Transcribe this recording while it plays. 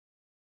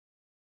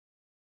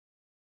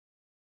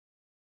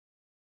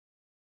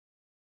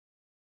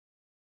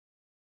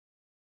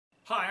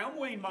Hi, I'm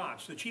Wayne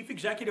Motts, the Chief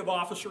Executive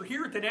Officer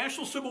here at the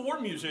National Civil War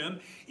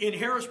Museum in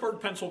Harrisburg,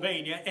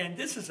 Pennsylvania, and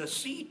this is a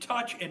See,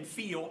 Touch, and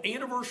Feel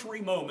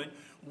anniversary moment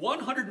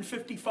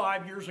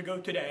 155 years ago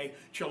today,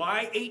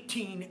 July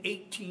 18,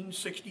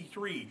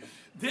 1863.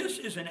 This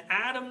is an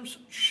Adams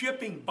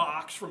shipping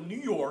box from New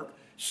York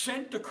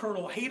sent to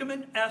Colonel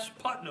Hademan S.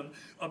 Putnam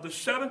of the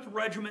 7th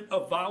Regiment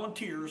of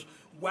Volunteers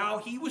while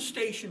he was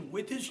stationed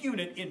with his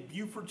unit in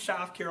Beaufort,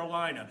 South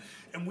Carolina.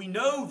 And we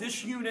know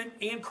this unit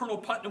and Colonel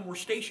Putnam were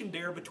stationed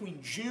there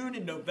between June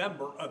and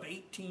November of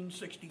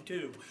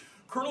 1862.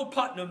 Colonel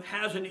Putnam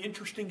has an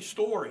interesting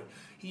story.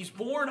 He's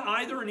born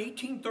either in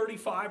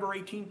 1835 or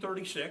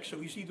 1836,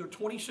 so he's either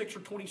 26 or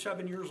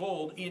 27 years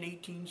old in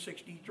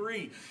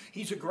 1863.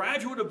 He's a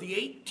graduate of the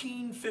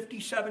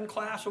 1857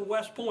 class of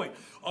West Point,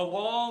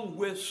 along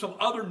with some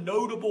other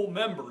notable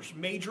members,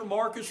 Major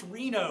Marcus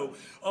Reno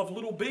of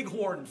Little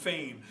Bighorn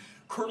fame,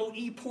 Colonel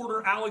E.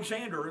 Porter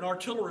Alexander, an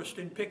artillerist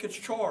in Pickett's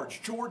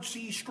charge, George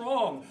C.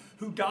 Strong,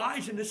 who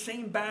dies in the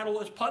same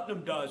battle as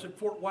Putnam does at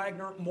Fort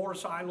Wagner,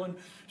 Morris Island,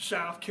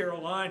 South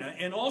Carolina,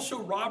 and also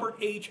Robert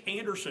H.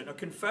 Anderson, a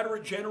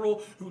Confederate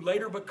general who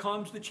later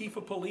becomes the chief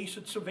of police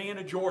at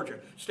Savannah, Georgia.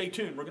 Stay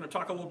tuned, we're going to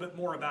talk a little bit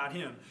more about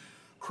him.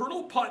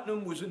 Colonel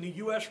Putnam was in the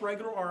U.S.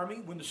 Regular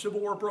Army. When the Civil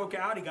War broke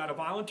out, he got a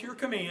volunteer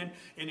command,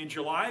 and in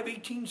July of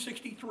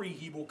 1863,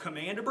 he will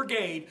command a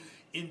brigade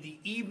in the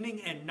evening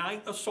and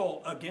night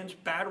assault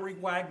against Battery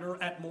Wagner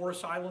at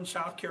Morris Island,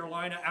 South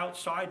Carolina,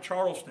 outside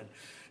Charleston.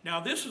 Now,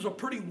 this is a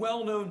pretty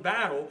well-known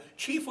battle,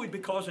 chiefly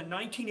because in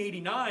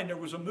 1989, there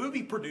was a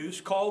movie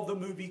produced called the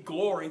movie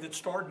Glory that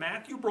starred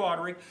Matthew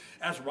Broderick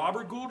as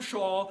Robert Gould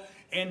Shaw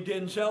and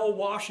Denzel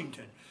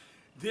Washington.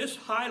 This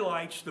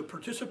highlights the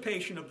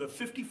participation of the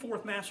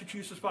 54th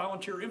Massachusetts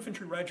Volunteer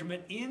Infantry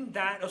Regiment in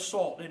that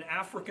assault, an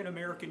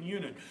African-American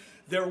unit.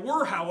 There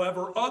were,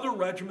 however, other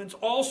regiments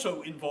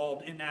also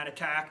involved in that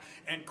attack,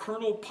 and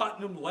Colonel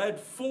Putnam led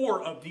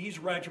 4 of these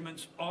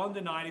regiments on the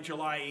night of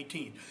July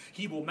 18th.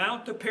 He will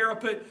mount the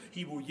parapet,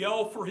 he will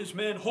yell for his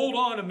men, "Hold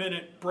on a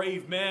minute,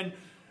 brave men,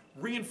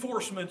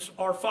 reinforcements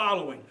are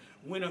following,"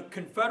 when a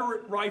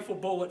Confederate rifle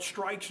bullet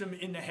strikes him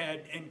in the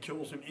head and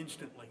kills him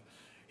instantly.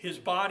 His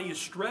body is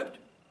stripped,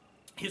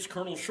 his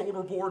colonel's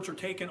shoulder boards are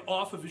taken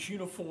off of his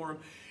uniform,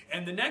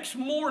 and the next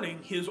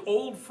morning his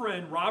old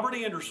friend Robert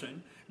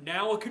Anderson,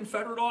 now a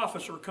Confederate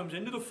officer, comes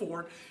into the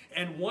fort,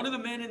 and one of the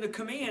men in the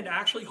command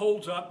actually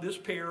holds up this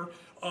pair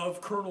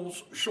of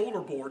colonel's shoulder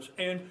boards.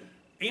 And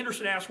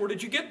Anderson asked, "Where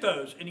did you get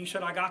those?" And he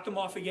said, "I got them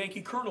off a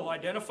Yankee colonel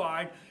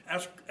identified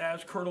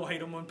as Colonel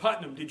Hademan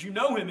Putnam. Did you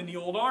know him in the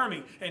old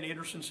army?" And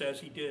Anderson says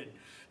he did.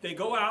 They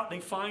go out,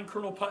 they find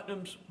Colonel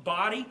Putnam's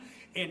body,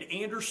 and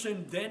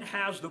Anderson then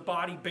has the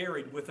body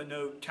buried with a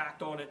note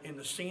tacked on it in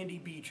the sandy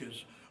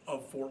beaches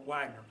of Fort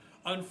Wagner.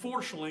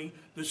 Unfortunately,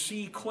 the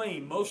sea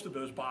claimed most of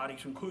those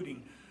bodies,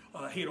 including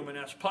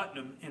Hademan S.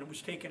 Putnam, and it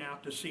was taken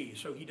out to sea.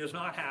 So he does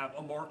not have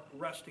a marked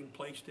resting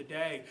place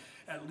today.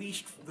 At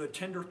least the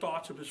tender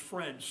thoughts of his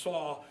friends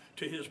saw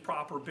to his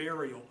proper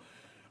burial.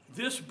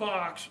 This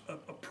box, a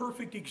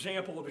perfect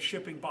example of a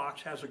shipping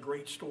box, has a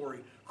great story.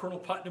 Colonel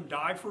Putnam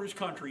died for his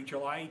country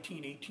July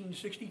 18,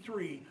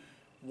 1863,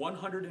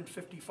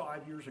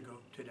 155 years ago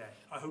today.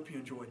 I hope you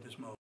enjoyed this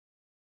moment.